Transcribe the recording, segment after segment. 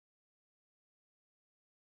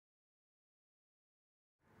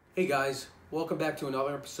Hey guys, welcome back to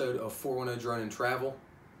another episode of 410 Drone and Travel.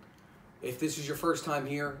 If this is your first time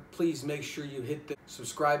here, please make sure you hit the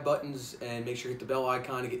subscribe buttons and make sure you hit the bell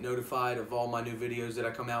icon to get notified of all my new videos that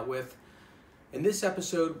I come out with. In this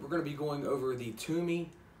episode, we're going to be going over the Tumi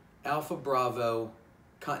Alpha Bravo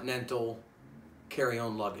Continental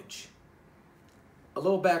carry-on luggage. A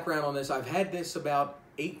little background on this, I've had this about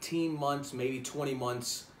 18 months, maybe 20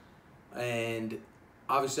 months, and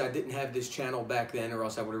obviously I didn't have this channel back then or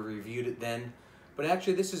else I would have reviewed it then. But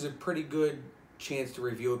actually this is a pretty good chance to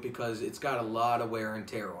review it because it's got a lot of wear and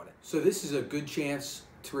tear on it. So this is a good chance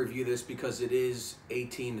to review this because it is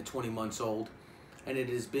 18 to 20 months old and it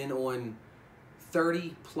has been on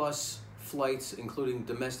 30 plus flights, including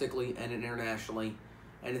domestically and internationally,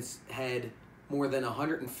 and it's had more than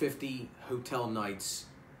 150 hotel nights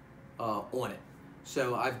on it.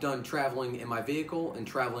 So I've done traveling in my vehicle and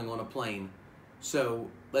traveling on a plane. So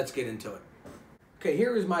let's get into it. Okay,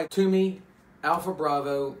 here is my Tumi Alpha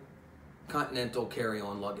Bravo Continental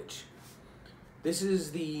carry-on luggage. This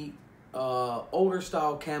is the older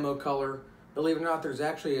style camo color. Believe it or not, there's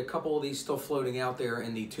actually a couple of these still floating out there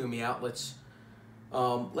in the Tumi outlets.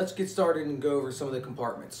 Let's get started and go over some of the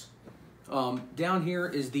compartments. Down here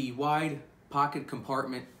is the wide pocket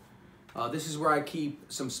compartment. This is where I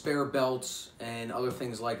keep some spare belts and other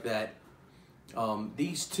things like that.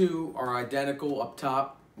 These two are identical up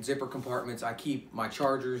top, zipper compartments. I keep my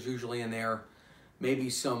chargers usually in there, maybe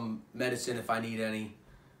some medicine if I need any.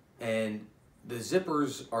 And the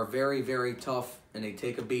zippers are very, very tough and they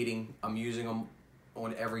take a beating. I'm using them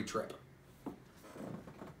on every trip.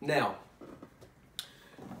 Now,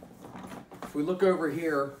 if we look over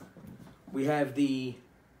here, we have the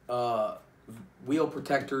wheel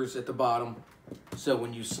protectors at the bottom. So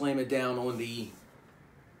when you slam it down on the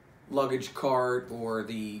luggage cart or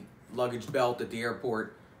the luggage belt at the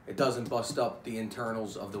airport, it doesn't bust up the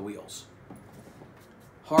internals of the wheels.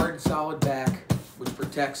 Hard, solid back, which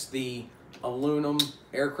protects the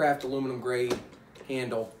aircraft aluminum grade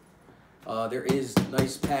handle. There is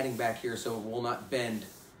nice padding back here so it will not bend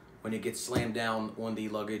when it gets slammed down on the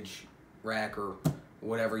luggage rack or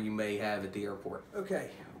whatever you may have at the airport. Okay,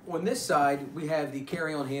 on this side we have the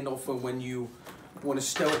carry-on handle for when you want to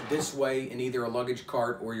stow it this way in either a luggage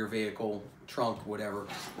cart or your vehicle, trunk, whatever.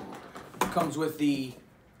 It comes with the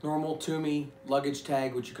normal Tumi luggage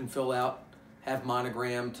tag, which you can fill out, have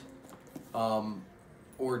monogrammed,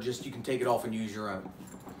 or just you can take it off and use your own.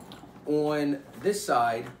 On this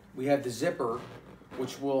side, we have the zipper,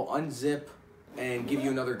 which will unzip and give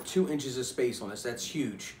you another 2 inches of space on this. That's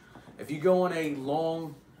huge. If you go on a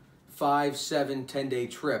long 5, 7, 10-day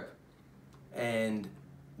trip and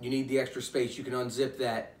you need the extra space, you can unzip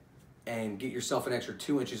that and get yourself an extra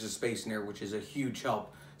 2 inches of space in there, which is a huge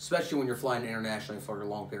help, especially when you're flying internationally for a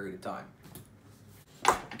long period of time.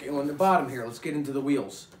 Okay, on the bottom here, let's get into the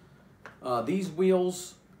wheels. These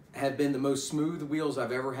wheels have been the most smooth wheels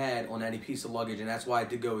I've ever had on any piece of luggage, and that's why I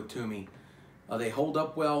did go with Tumi. They hold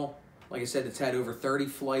up well. Like I said, it's had over 30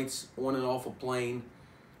 flights on and off a plane,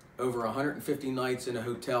 over 150 nights in a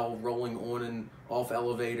hotel, rolling on and off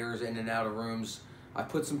elevators, in and out of rooms. I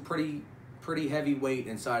put some pretty heavy weight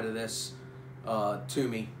inside of this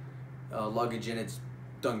Tumi luggage, and it's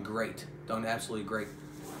done great, done absolutely great.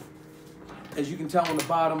 As you can tell on the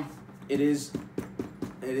bottom, it is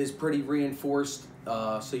pretty reinforced,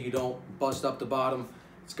 so you don't bust up the bottom.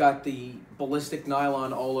 It's got the ballistic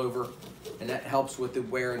nylon all over, and that helps with the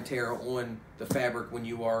wear and tear on the fabric when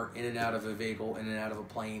you are in and out of a vehicle, in and out of a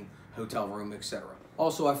plane, hotel room, etc.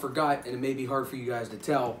 Also, I forgot, and it may be hard for you guys to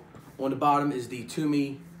tell, on the bottom is the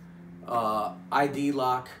Tumi ID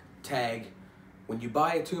lock tag. When you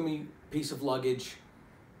buy a Tumi piece of luggage,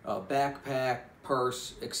 backpack,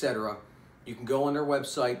 purse, etc., you can go on their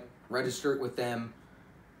website, register it with them,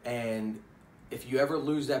 and if you ever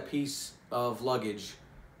lose that piece of luggage,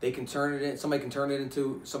 they can turn it in. Somebody can turn it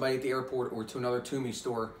into somebody at the airport or to another Tumi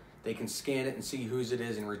store. They can scan it and see whose it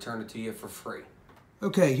is and return it to you for free.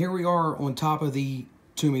 Okay, here we are on top of the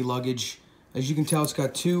Tumi luggage. As you can tell, it's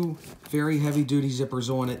got two very heavy-duty zippers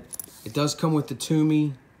on it. It does come with the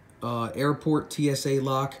Tumi airport TSA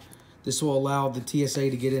lock. This will allow the TSA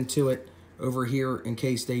to get into it over here in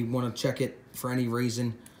case they want to check it for any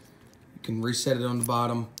reason. You can reset it on the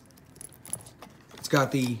bottom. It's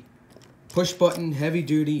got the push-button,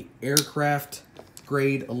 heavy-duty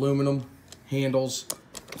aircraft-grade aluminum handles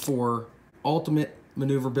for ultimate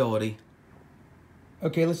maneuverability.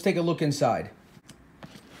 Okay, let's take a look inside.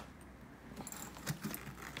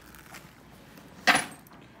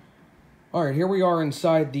 All right, here we are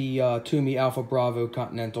inside the Tumi Alpha Bravo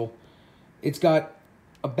Continental. It's got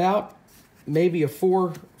about maybe a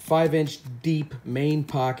 4-5 inch deep main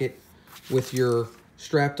pocket with your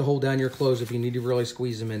strap to hold down your clothes if you need to really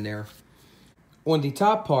squeeze them in there. On the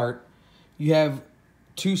top part, you have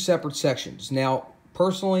 2 separate sections. Now,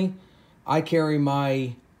 personally, I carry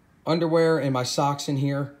my underwear and my socks in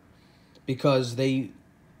here because they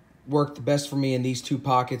work the best for me in these 2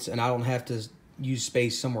 pockets, and I don't have to use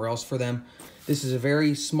space somewhere else for them. This is a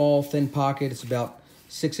very small, thin pocket. It's about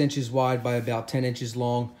 6 inches wide by about 10 inches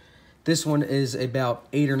long. This one is about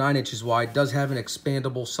 8 or 9 inches wide. It does have an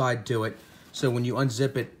expandable side to it, so when you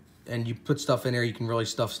unzip it and you put stuff in there, you can really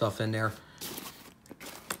stuff stuff in there.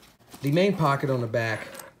 The main pocket on the back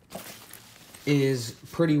is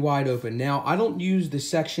pretty wide open. Now, I don't use the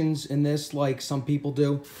sections in this like some people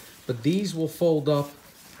do, but these will fold up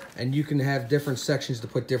and you can have different sections to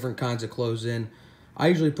put different kinds of clothes in. I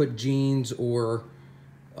usually put jeans or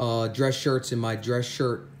dress shirts in my dress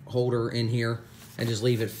shirt holder in here and just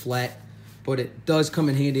leave it flat. But it does come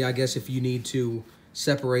in handy, I guess, if you need to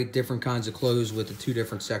separate different kinds of clothes with the 2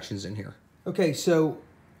 different sections in here. Okay, so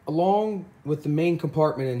along with the main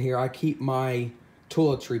compartment in here, I keep my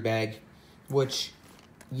toiletry bag, which,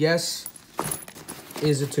 yes,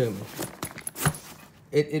 is a Tumi.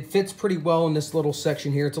 It fits pretty well in this little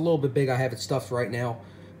section here. It's a little bit big. I have it stuffed right now.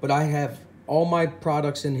 But I have all my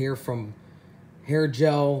products in here, from hair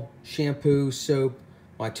gel, shampoo, soap,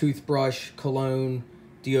 my toothbrush, cologne,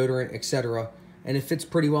 deodorant, etc. And it fits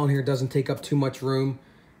pretty well in here. It doesn't take up too much room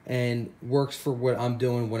and works for what I'm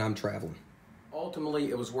doing when I'm traveling. Ultimately,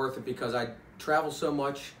 it was worth it because I travel so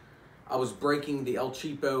much. I was breaking the El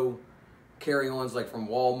Cheapo carry-ons like from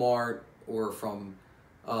Walmart or from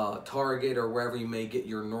Target or wherever you may get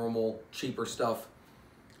your normal cheaper stuff.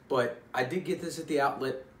 But I did get this at the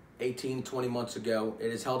outlet 18-20 months ago.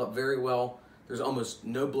 It has held up very well. There's almost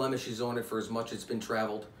no blemishes on it for as much as it's been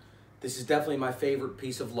traveled. This is definitely my favorite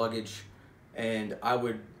piece of luggage, and I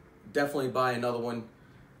would definitely buy another one.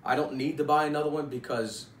 I don't need to buy another one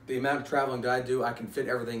because the amount of traveling that I do, I can fit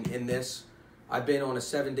everything in this. I've been on a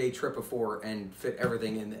 7-day trip before and fit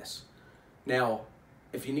everything in this. Now,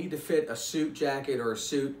 if you need to fit a suit jacket or a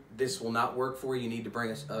suit, this will not work for you. You need to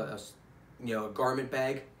bring a garment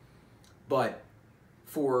bag. But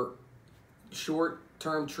for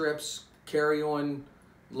short-term trips, carry-on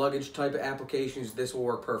luggage type of applications, this will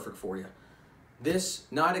work perfect for you. This,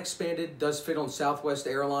 not expanded, does fit on Southwest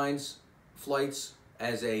Airlines flights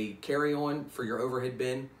as a carry-on for your overhead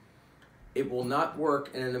bin. It will not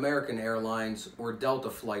work in an American Airlines or Delta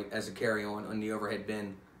flight as a carry-on on the overhead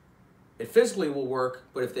bin. It physically will work,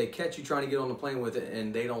 but if they catch you trying to get on the plane with it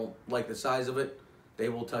and they don't like the size of it, they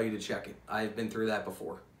will tell you to check it. I've been through that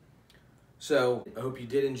before. So I hope you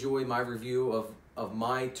did enjoy my review of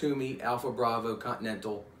my Tumi Alpha Bravo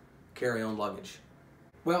Continental carry-on luggage.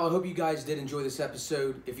 Well, I hope you guys did enjoy this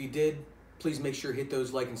episode. If you did, please make sure to hit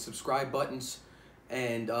those like and subscribe buttons,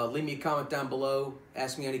 and leave me a comment down below.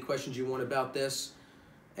 Ask me any questions you want about this,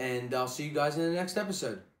 and I'll see you guys in the next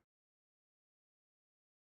episode.